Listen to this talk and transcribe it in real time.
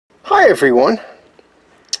Hi everyone,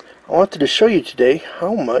 I wanted to show you today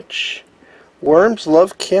how much worms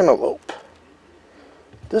love cantaloupe.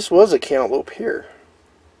 This was a cantaloupe here.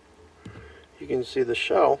 You can see the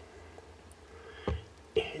shell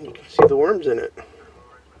and you can see the worms in it.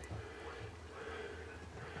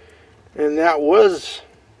 And that was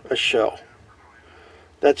a shell.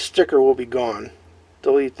 That sticker will be gone.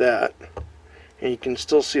 Delete that. And you can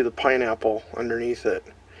still see the pineapple underneath it.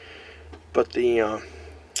 But the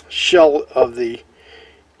shell of the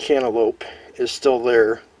cantaloupe is still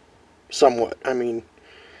there somewhat. I mean,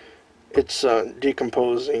 it's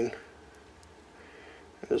decomposing.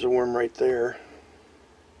 There's a worm right there.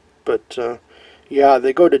 But yeah,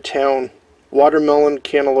 they go to town. Watermelon,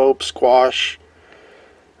 cantaloupe, squash,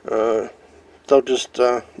 they'll just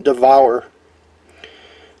devour.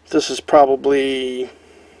 This is probably,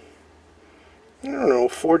 I don't know,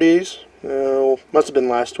 4 days? No, must have been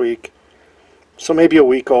last week. So maybe a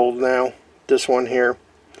week old now, this one here.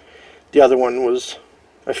 The other one was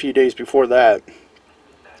a few days before that.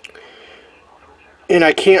 And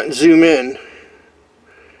I can't zoom in,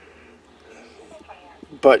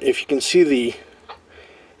 but if you can see the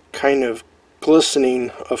kind of glistening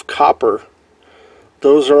of copper,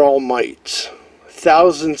 those are all mites.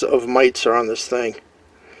 Thousands of mites are on this thing.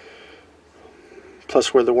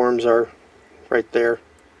 Plus where the worms are, right there.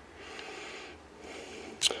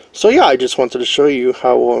 So yeah, I just wanted to show you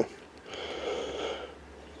how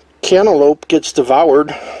cantaloupe gets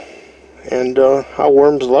devoured and how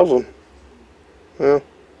worms love them. Yeah.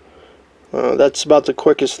 That's about the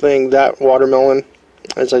quickest thing. That watermelon,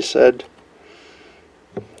 as I said.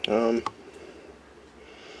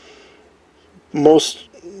 Most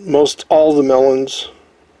all the melons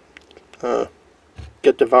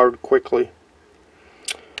get devoured quickly.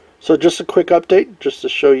 So just a quick update, just to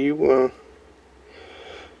show you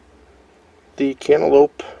the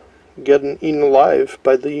cantaloupe getting eaten alive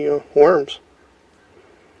by the worms.